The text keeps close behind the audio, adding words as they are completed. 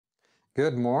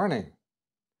Good morning.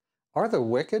 Are the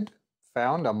wicked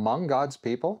found among God's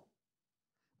people?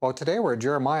 Well, today we're at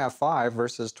Jeremiah 5,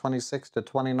 verses 26 to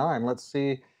 29. Let's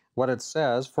see what it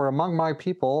says. For among my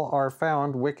people are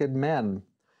found wicked men.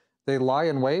 They lie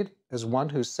in wait as one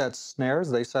who sets snares.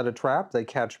 They set a trap. They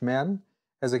catch men.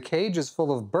 As a cage is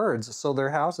full of birds, so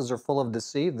their houses are full of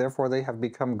deceit. Therefore they have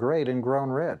become great and grown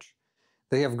rich.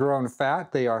 They have grown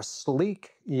fat. They are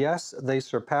sleek. Yes, they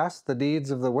surpass the deeds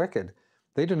of the wicked.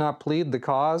 They do not plead the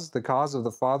cause of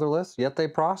the fatherless, yet they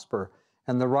prosper,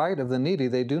 and the right of the needy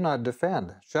they do not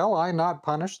defend. Shall I not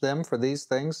punish them for these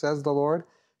things, says the Lord?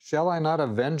 Shall I not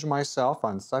avenge myself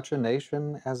on such a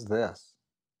nation as this?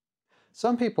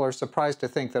 Some people are surprised to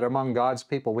think that among God's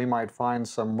people we might find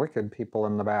some wicked people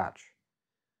in the batch.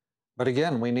 But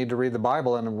again, we need to read the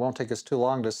Bible, and it won't take us too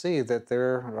long to see that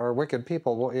there are wicked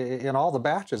people in all the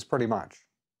batches, pretty much.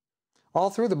 All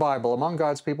through the Bible, among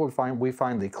God's people, we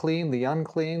find the clean, the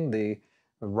unclean, the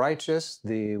righteous,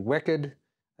 the wicked.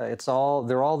 They're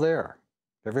all there,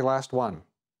 every last one.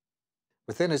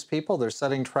 Within His people, they're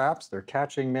setting traps, they're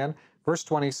catching men. Verse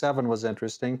 27 was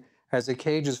interesting. As a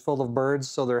cage is full of birds,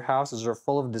 so their houses are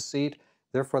full of deceit.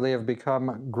 Therefore they have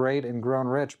become great and grown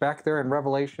rich. Back there in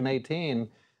Revelation 18,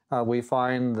 we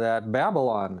find that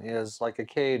Babylon is like a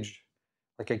cage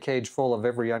full of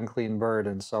every unclean bird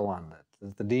and so on.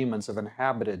 The demons have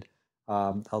inhabited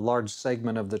a large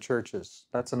segment of the churches.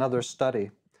 That's another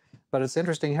study. But it's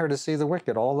interesting here to see the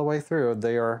wicked all the way through.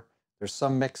 There's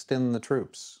some mixed in the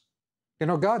troops. You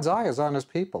know, God's eye is on His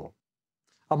people.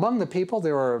 Among the people,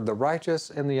 there are the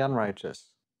righteous and the unrighteous.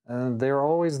 And they're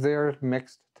always there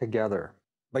mixed together.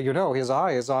 But you know, His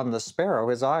eye is on the sparrow.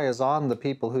 His eye is on the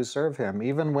people who serve Him.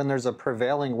 Even when there's a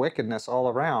prevailing wickedness all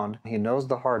around, He knows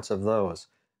the hearts of those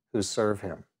who serve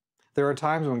Him. There are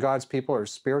times when God's people are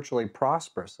spiritually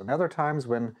prosperous, and other times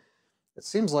when it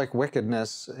seems like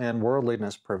wickedness and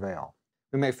worldliness prevail.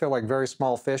 We may feel like very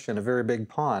small fish in a very big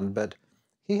pond, but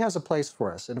He has a place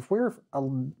for us. And if we're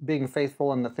being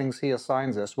faithful in the things He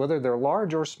assigns us, whether they're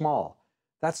large or small,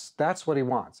 that's what He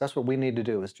wants. That's what we need to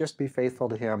do, is just be faithful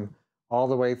to Him all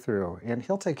the way through, and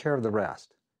He'll take care of the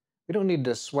rest. We don't need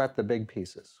to sweat the big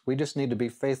pieces. We just need to be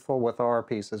faithful with our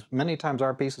pieces. Many times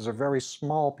our pieces are very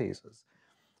small pieces,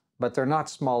 but they're not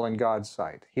small in God's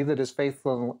sight. He that is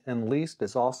faithful in least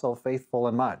is also faithful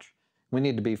in much. We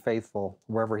need to be faithful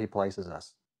wherever He places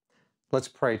us. Let's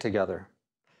pray together.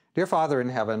 Dear Father in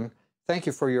heaven, thank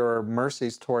You for Your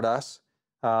mercies toward us.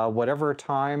 Whatever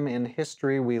time in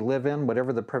history we live in,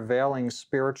 whatever the prevailing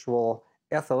spiritual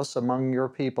ethos among Your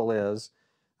people is,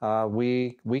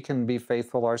 we can be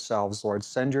faithful ourselves, Lord.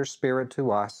 Send Your Spirit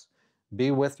to us.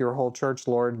 Be with Your whole church,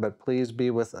 Lord, but please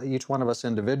be with each one of us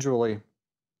individually.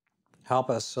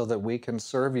 Help us so that we can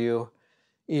serve You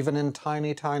even in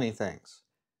tiny, tiny things.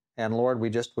 And Lord, we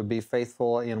just would be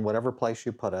faithful in whatever place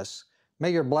You put us.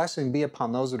 May Your blessing be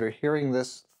upon those that are hearing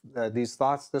these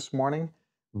thoughts this morning.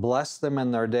 Bless them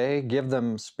in their day. Give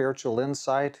them spiritual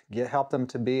insight. Help them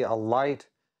to be a light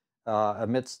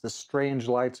amidst the strange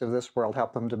lights of this world.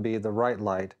 Help them to be the right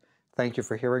light. Thank You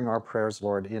for hearing our prayers,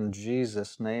 Lord. In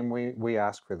Jesus' name we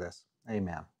ask for this.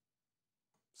 Amen.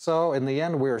 So, in the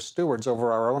end, we are stewards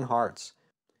over our own hearts.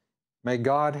 May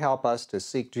God help us to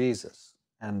seek Jesus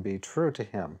and be true to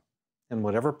Him in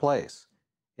whatever place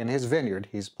in His vineyard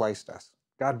He's placed us.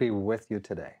 God be with you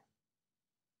today.